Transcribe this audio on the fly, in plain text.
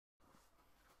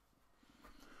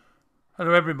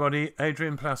Hello everybody,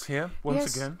 Adrian Plass here,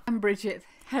 once again. I'm Bridget.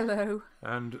 Hello.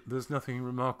 And there's nothing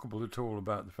remarkable at all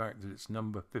about the fact that it's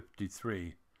number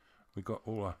 53. We got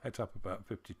all our head up about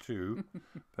 52,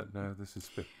 but no, this is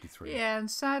 53. Yeah,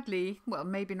 and sadly, well,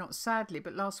 maybe not sadly,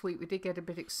 but last week we did get a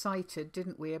bit excited,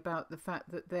 didn't we, about the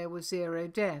fact that there were 0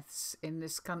 deaths in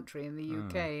this country, in the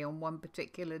UK, on one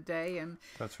particular day. And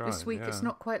that's right, this week it's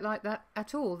not quite like that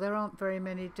at all. There aren't very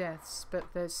many deaths, but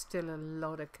there's still a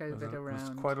lot of COVID around.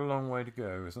 There's quite a long way to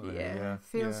go, isn't there? Yeah,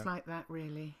 feels like that,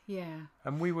 really. Yeah.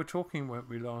 And we were talking, weren't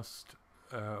we, last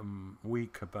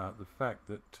week about the fact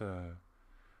that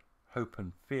hope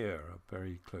and fear are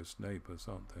very close neighbours,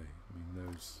 aren't they? I mean,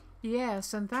 those.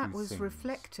 Yes, and that was things.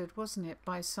 reflected, wasn't it,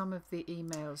 by some of the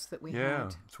emails that we had? Yeah,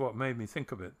 it's what made me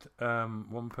think of it.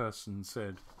 One person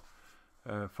said,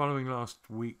 following last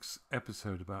week's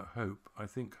episode about hope, I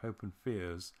think hope and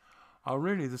fears are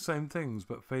really the same things,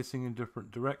 but facing in different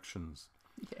directions.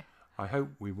 Yeah. I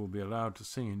hope we will be allowed to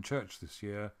sing in church this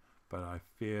year, but I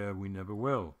fear we never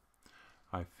will.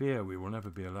 I fear we will never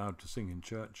be allowed to sing in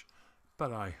church,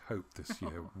 but I hope this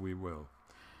year we will.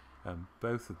 And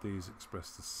both of these express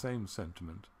the same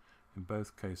sentiment. In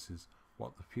both cases,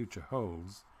 what the future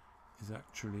holds is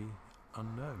actually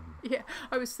unknown. Yeah,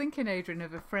 I was thinking, Adrian,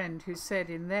 of a friend who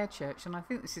said in their church, and I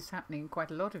think this is happening in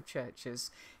quite a lot of churches,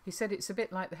 he said it's a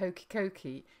bit like the hokey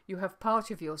cokey. You have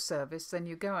part of your service, then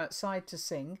you go outside to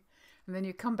sing, and then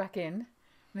you come back in,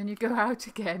 and then you go out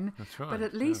again. That's right. But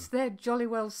at least they're jolly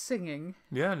well singing.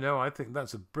 Yeah, no, I think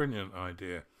that's a brilliant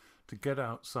idea. To get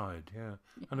outside, yeah.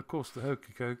 And of course the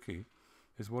hokey cokey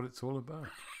is what it's all about.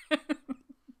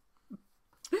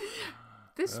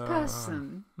 This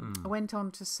person went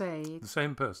on to say... The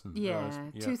same person? Yeah,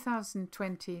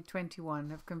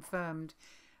 2020-21 have confirmed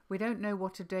we don't know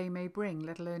what a day may bring,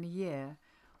 let alone a year.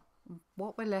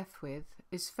 What we're left with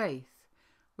is faith,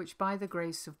 which by the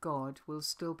grace of God will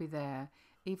still be there,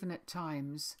 even at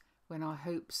times when our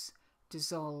hopes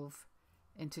dissolve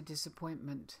into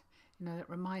disappointment. You know, it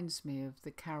reminds me of the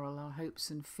carol, Our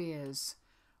Hopes and Fears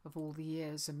of All the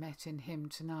Years Are Met in Him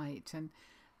Tonight. And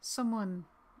someone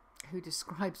who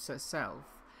describes herself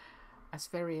as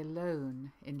very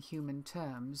alone in human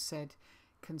terms said,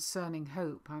 concerning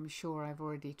hope, I'm sure I've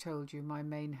already told you my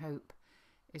main hope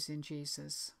is in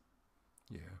Jesus.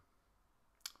 Yeah.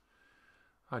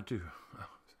 I do.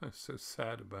 I'm so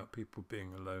sad about people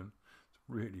being alone. It's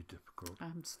really difficult.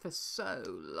 And for so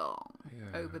long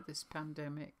over this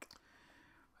pandemic.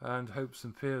 And hopes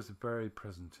and fears are very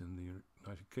present in the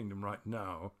United Kingdom right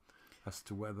now as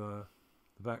to whether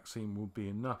the vaccine will be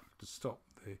enough to stop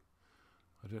the,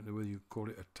 I don't know whether you call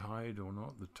it a tide or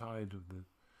not, the tide of the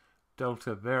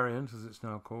Delta variant, as it's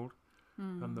now called,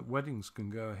 and that weddings can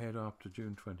go ahead after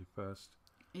June 21st,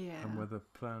 and whether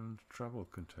planned travel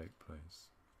can take place.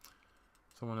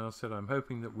 Someone else said, I'm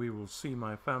hoping that we will see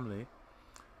my family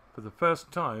for the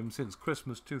first time since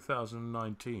Christmas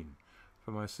 2019. For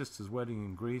my sister's wedding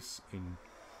in Greece in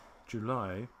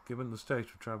July, given the state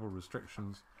of travel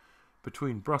restrictions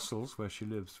between Brussels, where she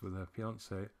lives with her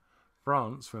fiancé,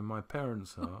 France, where my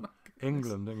parents are,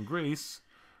 England and Greece,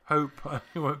 hope,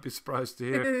 you won't be surprised to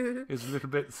hear, is a little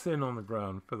bit thin on the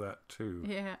ground for that too.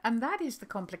 Yeah, and that is the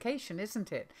complication,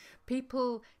 isn't it?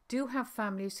 People do have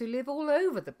families who live all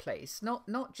over the place,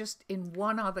 not just in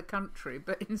one other country,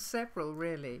 but in several,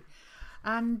 really.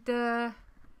 And,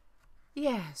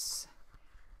 yes...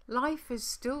 Life is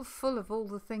still full of all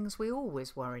the things we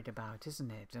always worried about,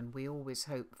 isn't it? And we always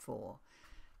hope for.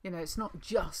 You know, it's not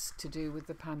just to do with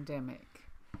the pandemic.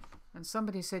 And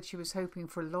somebody said she was hoping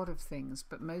for a lot of things,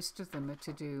 but most of them are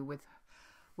to do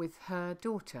with her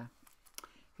daughter,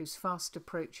 who's fast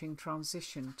approaching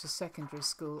transition to secondary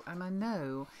school. And I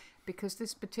know, because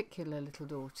this particular little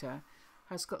daughter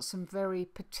has got some very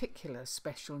particular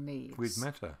special needs. We've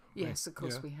met her. Yes, of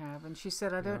course we have. And she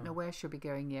said, I don't know where she'll be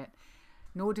going yet.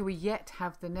 Nor do we yet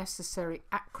have the necessary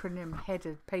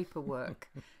acronym-headed paperwork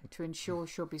to ensure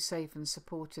she'll be safe and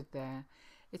supported there.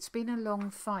 It's been a long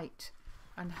fight,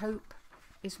 and hope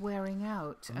is wearing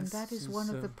out, and that is one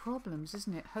of the problems,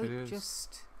 isn't it? Hope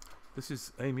just... This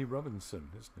is Amy Robinson,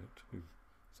 isn't it, who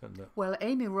sent that? Well,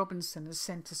 Amy Robinson has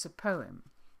sent us a poem,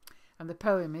 and the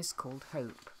poem is called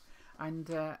Hope. And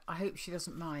I hope she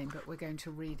doesn't mind, but we're going to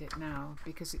read it now,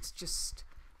 because it's just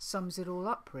sums it all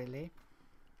up, really.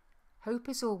 Hope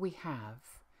is all we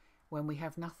have when we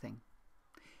have nothing.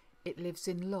 It lives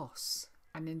in loss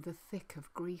and in the thick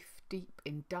of grief, deep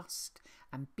in dust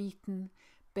and beaten,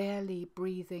 barely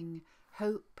breathing.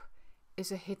 Hope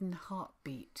is a hidden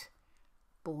heartbeat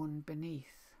born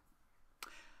beneath.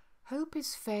 Hope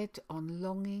is fed on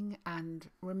longing and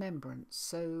remembrance,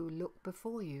 so look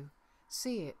before you,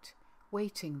 see it,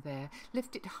 waiting there.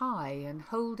 Lift it high and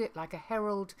hold it like a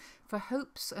herald, for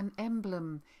hope's an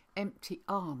emblem empty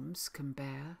arms can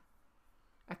bear.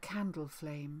 A candle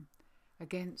flame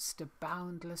against a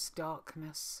boundless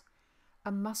darkness,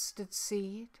 a mustard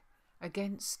seed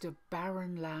against a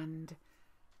barren land,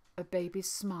 a baby's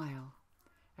smile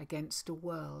against a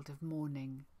world of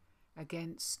mourning,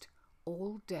 against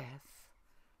all death,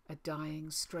 a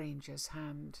dying stranger's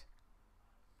hand.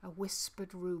 A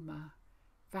whispered rumour,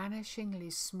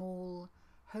 vanishingly small,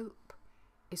 hope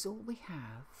is all we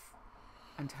have,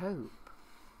 and hope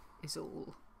is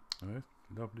all. Right.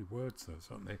 Lovely words, those,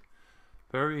 aren't they?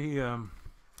 Very,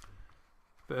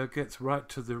 gets right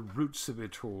to the roots of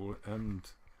it all,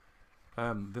 and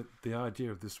the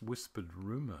idea of this whispered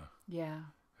rumour. Yeah.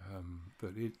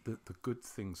 That the good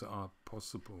things are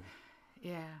possible.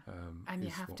 Yeah. And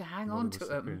you have to hang on to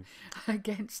them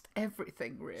against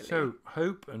everything, really. So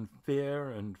hope and fear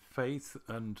and faith,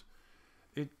 and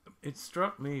it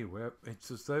struck me where it's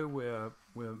as though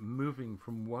we're moving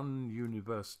from one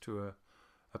universe to a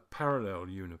parallel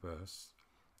universe,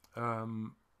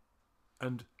 and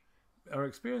our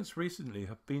experience recently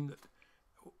have been that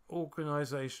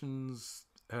organisations,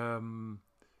 the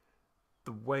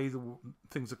way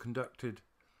things are conducted,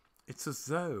 it's as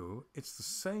though it's the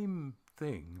same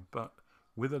thing but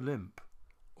with a limp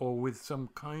or with some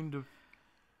kind of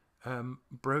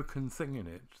broken thing in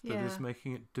it that is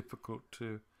making it difficult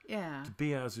to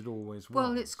be as it always was.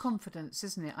 Well, it's confidence,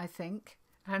 isn't it, I think.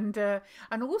 And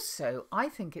also, I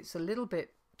think it's a little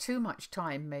bit too much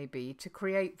time, maybe, to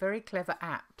create very clever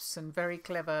apps and very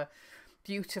clever,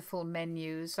 beautiful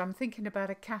menus. I'm thinking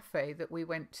about a cafe that we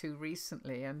went to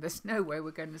recently, and there's no way we're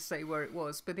going to say where it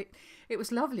was, but it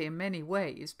was lovely in many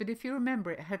ways. But if you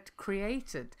remember, it had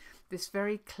created this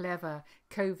very clever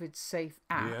COVID-safe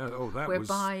app, whereby was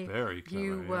very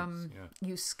clever,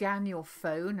 you scan your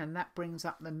phone and that brings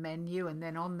up the menu, and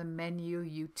then on the menu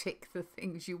you tick the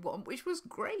things you want, which was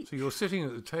great. So you're sitting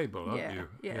at the table, aren't you?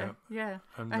 Yeah.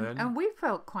 And we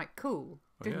felt quite cool,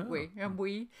 didn't we? And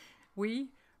we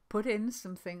put in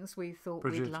some things we thought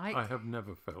Bridget, we'd like. I have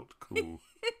never felt cool. Well,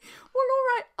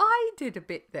 all right, I did a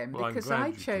bit then, well, because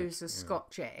I chose a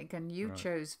Scotch egg and you Right.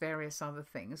 chose various other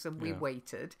things, and we Yeah.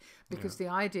 waited, because the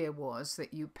idea was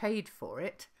that you paid for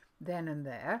it then and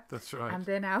there. That's right. And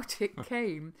then out it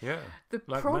came. Yeah. The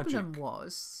like problem magic.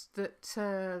 was that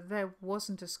there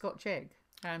wasn't a Scotch egg,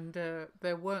 and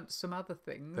there weren't some other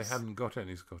things. They hadn't got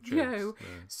any Scotch eggs. No.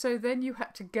 So then you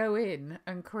had to go in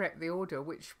and correct the order,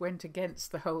 which went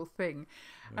against the whole thing.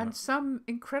 And some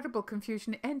incredible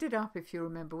confusion. It ended up, if you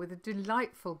remember, with a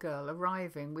delightful girl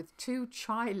arriving with 2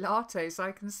 chai lattes.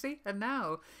 I can see her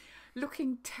now,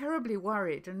 looking terribly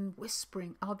worried and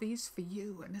whispering, "Are these for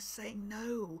you?" And us saying,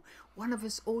 "No, one of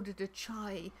us ordered a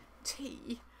chai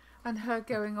tea." And her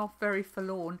going off very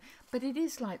forlorn. But it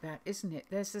is like that, isn't it?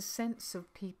 There's a sense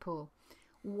of people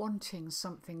wanting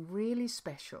something really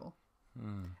special.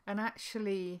 And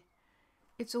actually,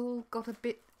 it's all got a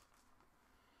bit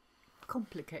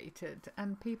complicated,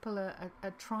 and people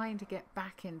are trying to get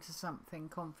back into something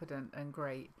confident and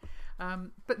great.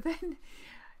 But then,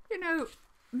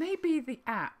 maybe the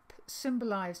app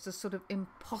symbolised a sort of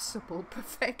impossible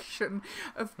perfection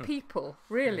of people,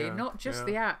 really, not just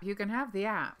the app. You can have the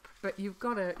app, but you've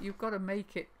got to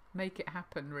make it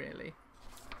happen, really.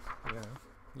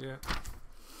 Yeah.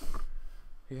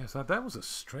 Yes, that was a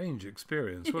strange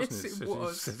experience, wasn't Yes, it? it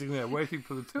was. Sitting there waiting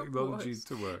for the technology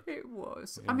to work. It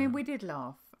was. Yeah. I mean, we did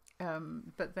laugh,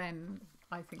 but then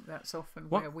I think that's often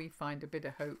where we find a bit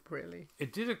of hope, really.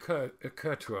 It did occur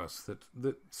to us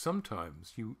that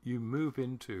sometimes you move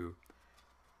into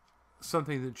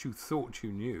something that you thought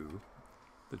you knew,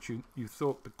 that you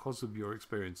thought because of your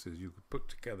experiences you could put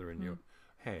together in your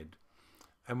head,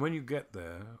 and when you get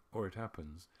there or it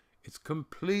happens, it's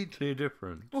completely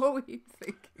different. What were you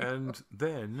thinking? And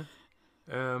then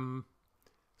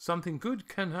something good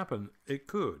can happen. It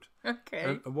could.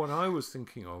 Okay. And what I was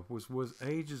thinking of was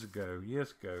years ago,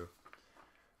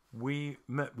 we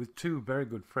met with 2 very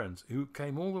good friends who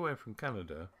came all the way from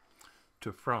Canada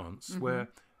to France, where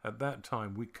at that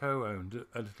time we co-owned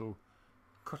a little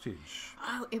cottage.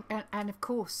 Oh, and of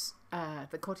course,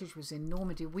 the cottage was in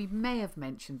Normandy. We may have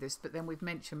mentioned this, but then we've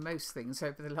mentioned most things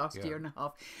over the last year and a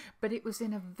half. But it was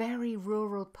in a very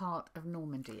rural part of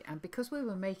Normandy, and because we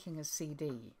were making a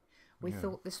CD, we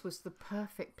thought this was the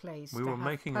perfect place. We were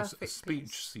making a speech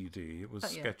peace. CD. It was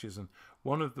sketches, and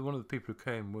one of the people who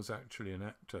came was actually an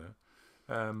actor,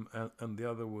 and the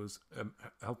other was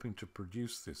helping to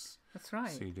produce this That's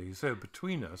right. CD. So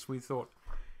between us, we thought,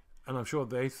 and I'm sure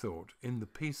they thought, in the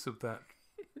peace of that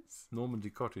Normandy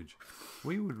Cottage,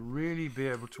 we would really be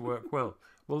able to work well.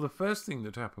 Well, the first thing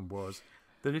that happened was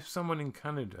that if someone in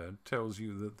Canada tells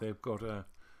you that they've got a,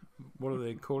 what do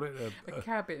they call it? A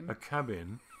cabin. A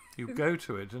cabin. You go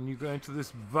to it and you go into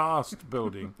this vast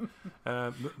building.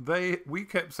 We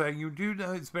kept saying, you do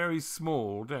know it's very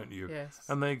small, don't you? Yes.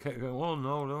 And they kept going, oh,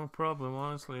 no problem,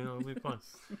 honestly, it'll be fine.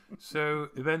 So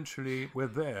eventually we're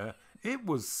there. It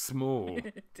was small.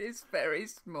 It is very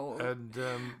small. And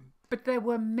but there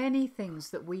were many things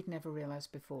that we'd never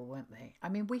realised before, weren't they? I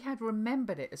mean, we had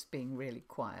remembered it as being really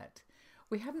quiet.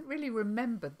 We hadn't really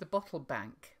remembered the bottle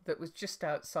bank that was just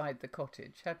outside the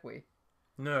cottage, had we?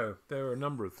 no, there are a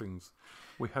number of things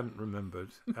we hadn't remembered.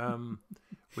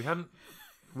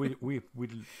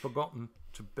 We'd forgotten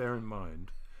to bear in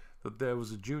mind that there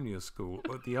was a junior school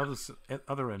at the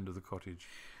other end of the cottage.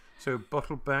 So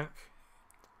bottle bank.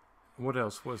 What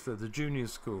else was there? The junior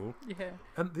school. Yeah.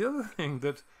 And the other thing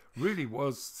that really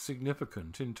was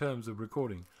significant in terms of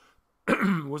recording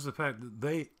was the fact that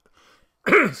they,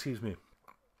 excuse me,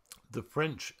 the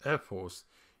French Air Force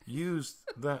used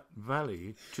that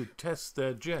valley to test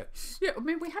their jets. Yeah, I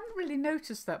mean, we hadn't really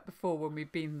noticed that before when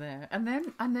we'd been there. And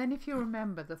then, if you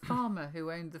remember, the farmer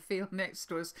who owned the field next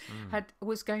to us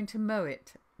was going to mow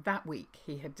it that week.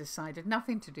 He had decided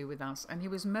nothing to do with us, and he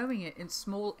was mowing it in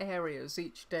small areas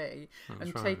each day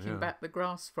and taking back the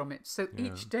grass from it. So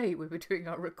each day we were doing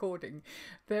our recording,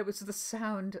 there was the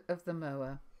sound of the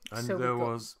mower. And so there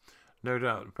was no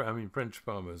doubt. I mean, French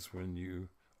farmers,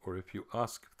 if you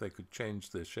ask if they could change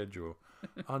their schedule,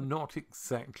 are not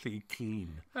exactly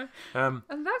keen. And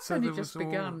that's only just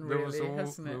begun, really,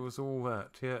 hasn't it? There was all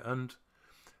that, yeah. And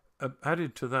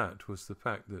added to that was the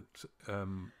fact that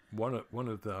one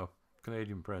of our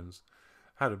Canadian friends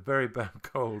had a very bad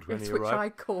cold when he arrived. Which I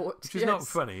caught. Which is not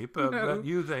funny, but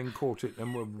you then caught it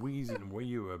and were wheezing, where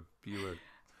you were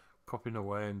coughing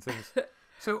away and things.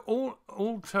 So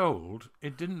all told,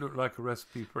 it didn't look like a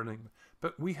recipe for anything.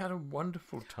 But we had a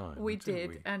wonderful time. We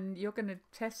did, and you're going to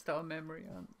test our memory,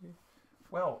 aren't you?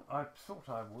 Well, I thought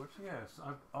I would. Yes,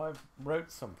 I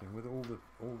wrote something with all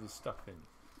the stuff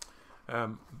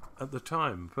in at the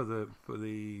time for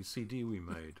the CD we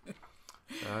made,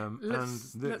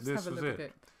 let's this have a was look at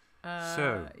it.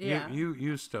 So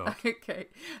you start. Okay.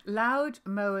 Loud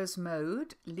mowers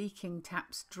mowed, leaking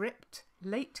taps dripped,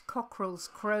 late cockerels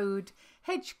crowed,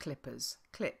 hedge clippers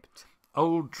clipped.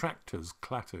 Old tractors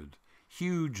clattered,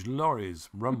 huge lorries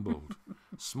rumbled,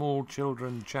 small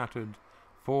children chattered,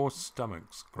 4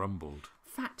 stomachs grumbled.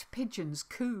 Fat pigeons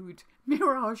cooed,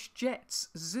 mirage jets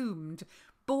zoomed,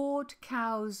 bored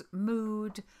cows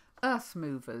mooed, earth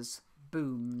movers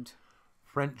boomed.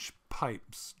 French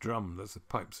pipes drummed. That's the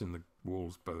pipes in the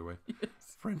walls, by the way.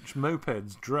 Yes. French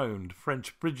mopeds droned.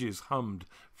 French bridges hummed.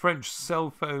 French cell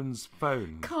phones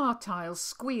phoned. Car tiles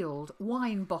squealed.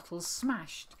 Wine bottles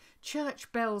smashed. Church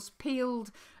bells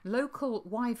pealed. Local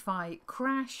Wi-Fi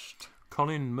crashed.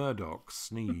 Colin Murdoch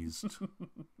sneezed.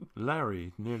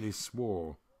 Larry nearly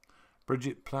swore.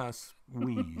 Bridget Plass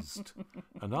wheezed.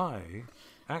 And I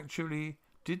actually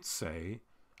did say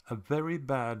a very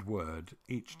bad word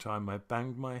each time I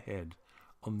banged my head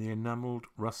on the enamelled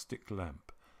rustic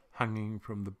lamp hanging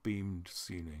from the beamed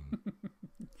ceiling.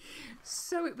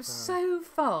 So it was so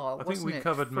far, I think we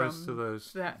covered most of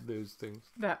those things.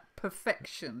 That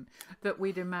perfection that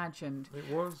we'd imagined. It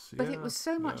was, but it was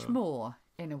so much more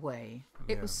in a way.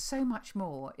 It was so much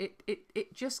more.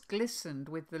 It just glistened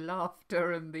with the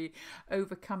laughter and the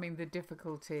overcoming the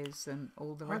difficulties and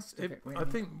all the rest of it, really. I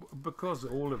think because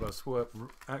all of us were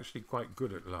actually quite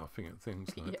good at laughing at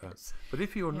things like that. But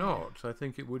if you're not, I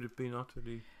think it would have been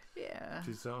utterly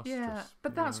disastrous. Yeah,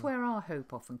 but that's where our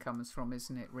hope often comes from,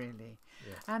 isn't it, really?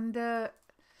 Yeah. And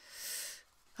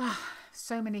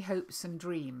so many hopes and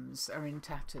dreams are in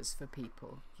tatters for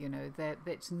people. You know,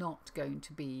 it's not going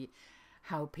to be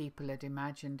how people had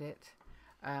imagined it.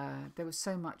 There was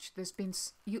so much. There's been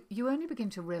you only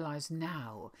begin to realise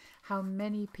now how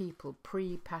many people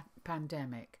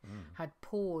pre-pandemic had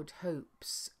poured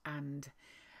hopes and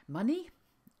money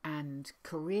and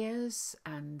careers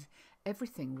and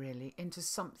everything really into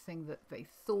something that they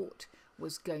thought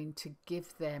was going to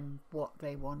give them what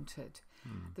they wanted.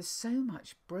 There's so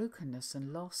much brokenness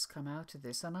and loss come out of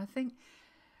this, and I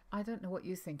don't know what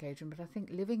you think, Adrian, but I think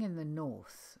living in the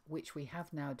north, which we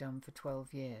have now done for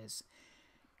 12 years,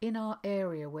 in our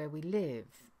area where we live,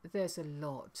 there's a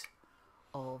lot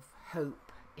of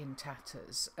hope in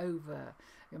tatters over.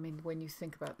 I mean, when you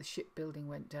think about the shipbuilding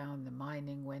went down, the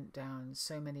mining went down,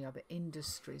 so many other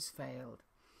industries failed.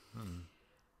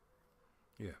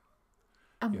 Yeah.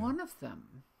 And one of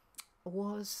them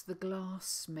was the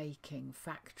glass making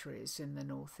factories in the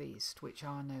northeast, which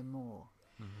are no more.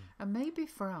 And maybe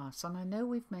for us, and I know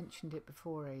we've mentioned it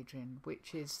before, Adrian,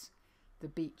 which is the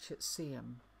beach at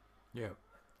Seaham. Yeah.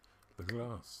 The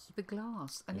glass. The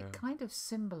glass, and it kind of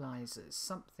symbolises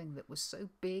something that was so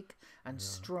big and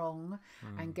strong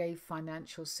and gave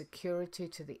financial security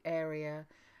to the area,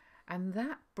 and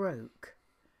that broke.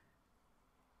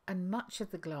 And much of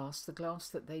the glass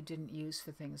that they didn't use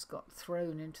for things, got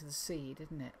thrown into the sea,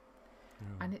 didn't it?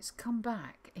 Yeah. And it's come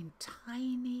back in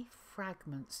tiny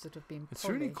fragments that have been It's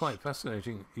polished. really quite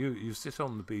fascinating. You sit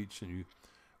on the beach and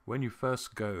when you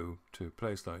first go to a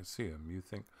place like Seaham, you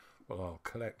think, well, I'll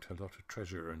collect a lot of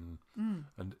treasure and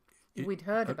we'd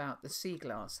heard about the sea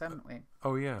glass, hadn't we?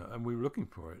 Oh yeah, and we were looking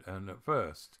for it, and at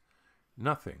first,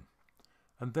 nothing,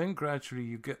 and then gradually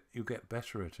you get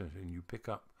better at it, and you pick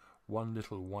up one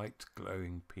little white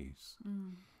glowing piece,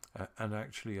 and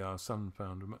actually our son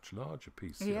found a much larger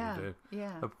piece the other day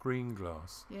of green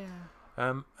glass.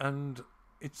 Yeah. And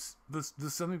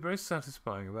there's something very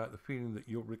satisfying about the feeling that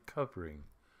you're recovering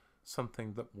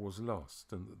something that was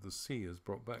lost and that the sea has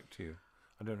brought back to you.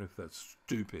 I don't know if that's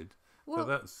stupid, but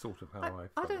that's sort of how I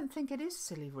felt. I don't think it is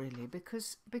silly, really,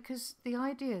 because the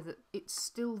idea that it's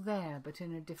still there but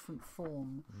in a different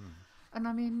form. And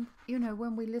I mean, you know,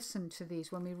 when we listened to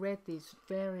these, when we read these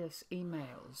various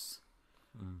emails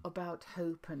about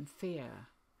hope and fear,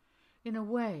 in a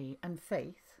way, and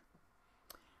faith,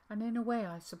 and in a way,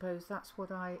 I suppose that's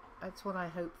what I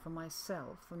hope for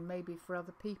myself, and maybe for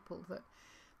other people,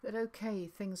 that okay,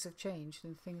 things have changed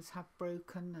and things have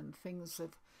broken and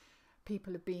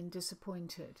people have been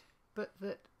disappointed, but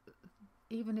that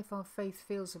even if our faith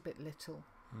feels a bit little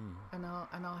and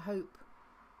our hope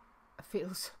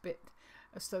feels a bit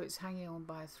as though it's hanging on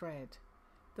by a thread,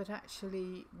 that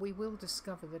actually we will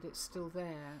discover that it's still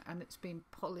there and it's been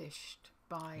polished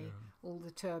by all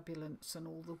the turbulence and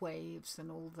all the waves and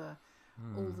all the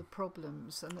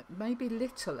problems, and that maybe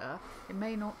littler, it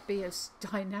may not be as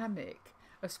dynamic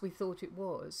as we thought it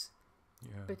was,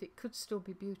 but it could still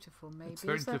be beautiful. Maybe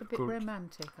is that difficult. A bit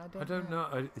romantic? I don't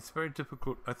know. It's very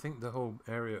difficult. I think the whole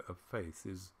area of faith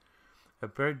is a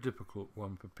very difficult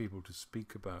one for people to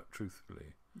speak about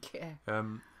truthfully. Yeah.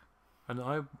 And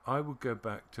I would go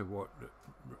back to what,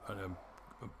 I know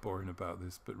I'm boring about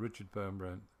this, but Richard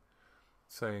Wurmbrand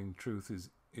saying truth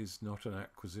is not an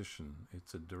acquisition,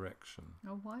 it's a direction.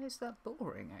 Oh, why is that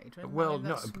boring, Adrian? Well,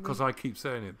 no, because I keep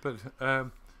saying it, but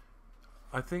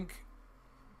I think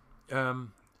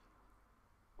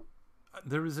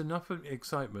there is enough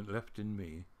excitement left in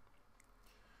me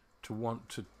to want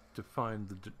to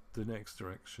find the next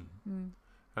direction.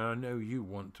 And I know you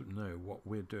want to know what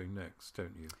we're doing next,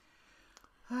 don't you?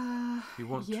 You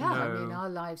want to know. I mean, our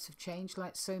lives have changed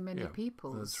like so many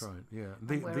people's. That's right, yeah.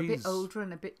 We're a bit older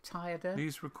and a bit tireder.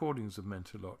 These recordings have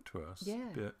meant a lot to us,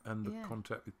 and the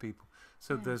contact with people.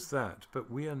 So there's that. But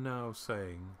we are now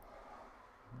saying,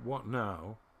 what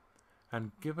now?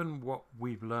 And given what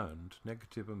we've learned,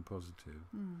 negative and positive,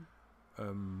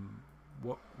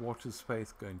 what is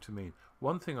faith going to mean?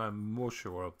 One thing I'm more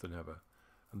sure of than ever,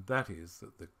 and that is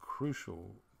that the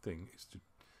crucial thing is to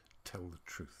tell the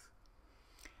truth.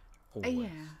 Always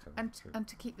and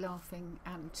to keep laughing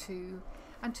and to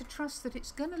trust that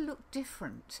it's going to look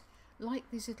different,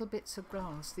 like these little bits of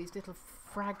glass, these little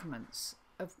fragments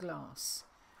of glass.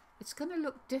 It's going to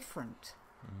look different.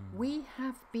 We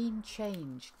have been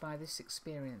changed by this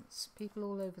experience, people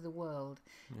all over the world,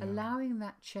 allowing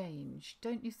that change.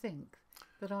 Don't you think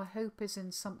that our hope is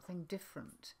in something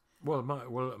different? Well,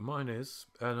 mine is,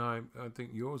 and I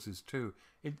think yours is too.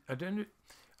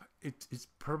 It's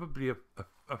probably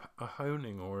a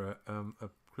honing or a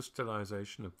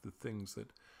crystallization of the things, that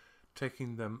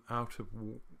taking them out of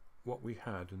what we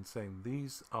had and saying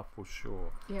these are for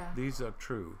sure, these are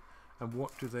true. And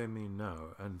what do they mean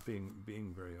now? And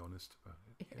being very honest about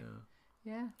it.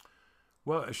 Yeah.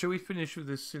 Well, shall we finish with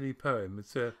this silly poem?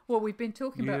 It's we've been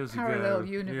talking about parallel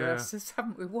universes,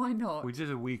 haven't we? Why not? We did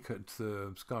a week at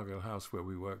the Scargill House where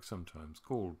we work sometimes,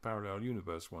 called Parallel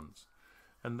Universe once.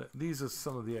 And these are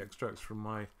some of the extracts from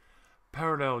my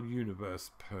Parallel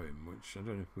Universe poem, which I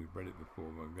don't know if we've read it before,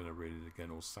 but I'm going to read it again,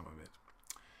 or some of it.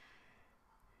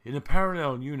 In a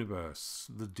parallel universe,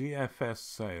 the DFS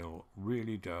sale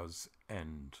really does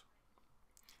end.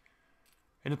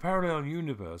 In a parallel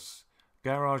universe,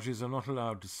 garages are not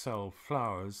allowed to sell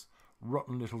flowers,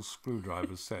 rotten little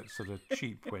screwdriver sets that are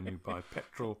cheap when you buy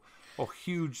petrol, or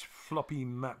huge floppy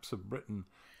maps of Britain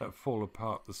that fall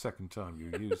apart the second time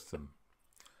you use them.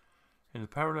 In a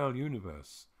parallel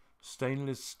universe,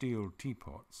 stainless steel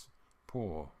teapots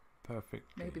pour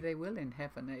perfectly. Maybe they will in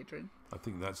heaven, Adrian. I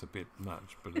think that's a bit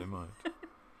much, but they might.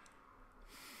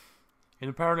 In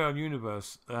a parallel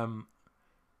universe,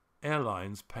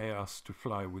 airlines pay us to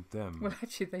fly with them. Well,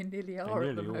 actually, they nearly are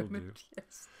at the nearly all moment. do.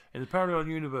 Yes. In a parallel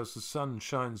universe, the sun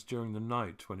shines during the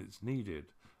night when it's needed,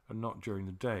 and not during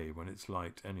the day when it's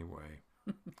light anyway.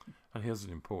 And here's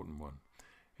an important one.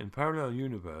 In a parallel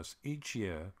universe, each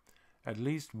year, at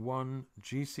least one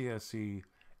GCSE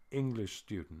English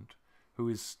student who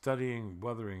is studying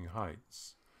Wuthering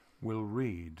Heights will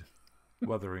read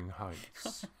Wuthering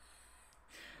Heights.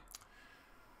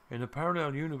 In a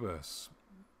parallel universe,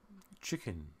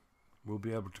 chicken will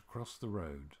be able to cross the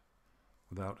road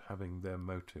without having their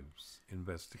motives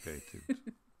investigated.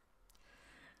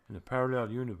 In a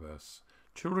parallel universe,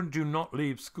 children do not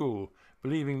leave school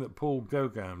believing that Paul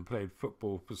Gauguin played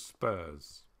football for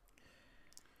Spurs.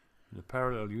 In a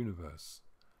parallel universe,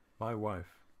 my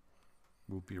wife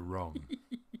will be wrong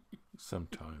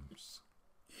sometimes.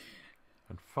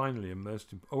 And finally, and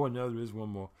most oh, no, there is one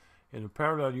more. In a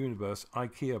parallel universe,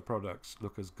 IKEA products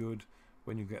look as good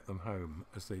when you get them home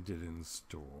as they did in the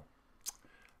store.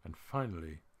 And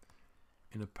finally,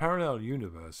 in a parallel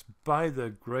universe, by the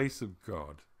grace of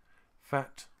God,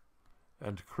 fat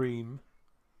and cream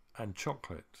and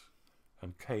chocolate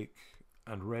and cake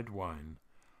and red wine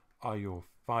are your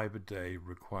 5-a-day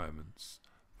requirements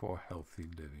for healthy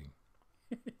living.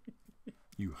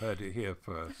 You heard it here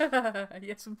first.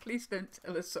 Yes, and please don't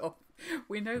tell us off.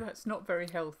 We know that's not very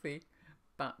healthy,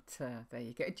 but there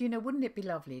you go. Do you know, wouldn't it be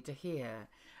lovely to hear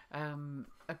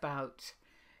about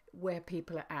where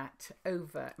people are at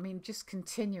over, I mean, just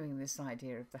continuing this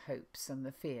idea of the hopes and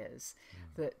the fears,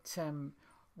 that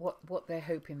what they're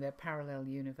hoping their parallel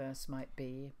universe might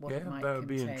be, what it might that would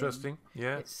contain. be interesting.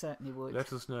 Yeah, it certainly would.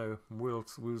 let us know. We'll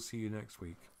see you next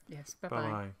week. Yes, bye-bye.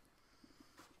 Bye.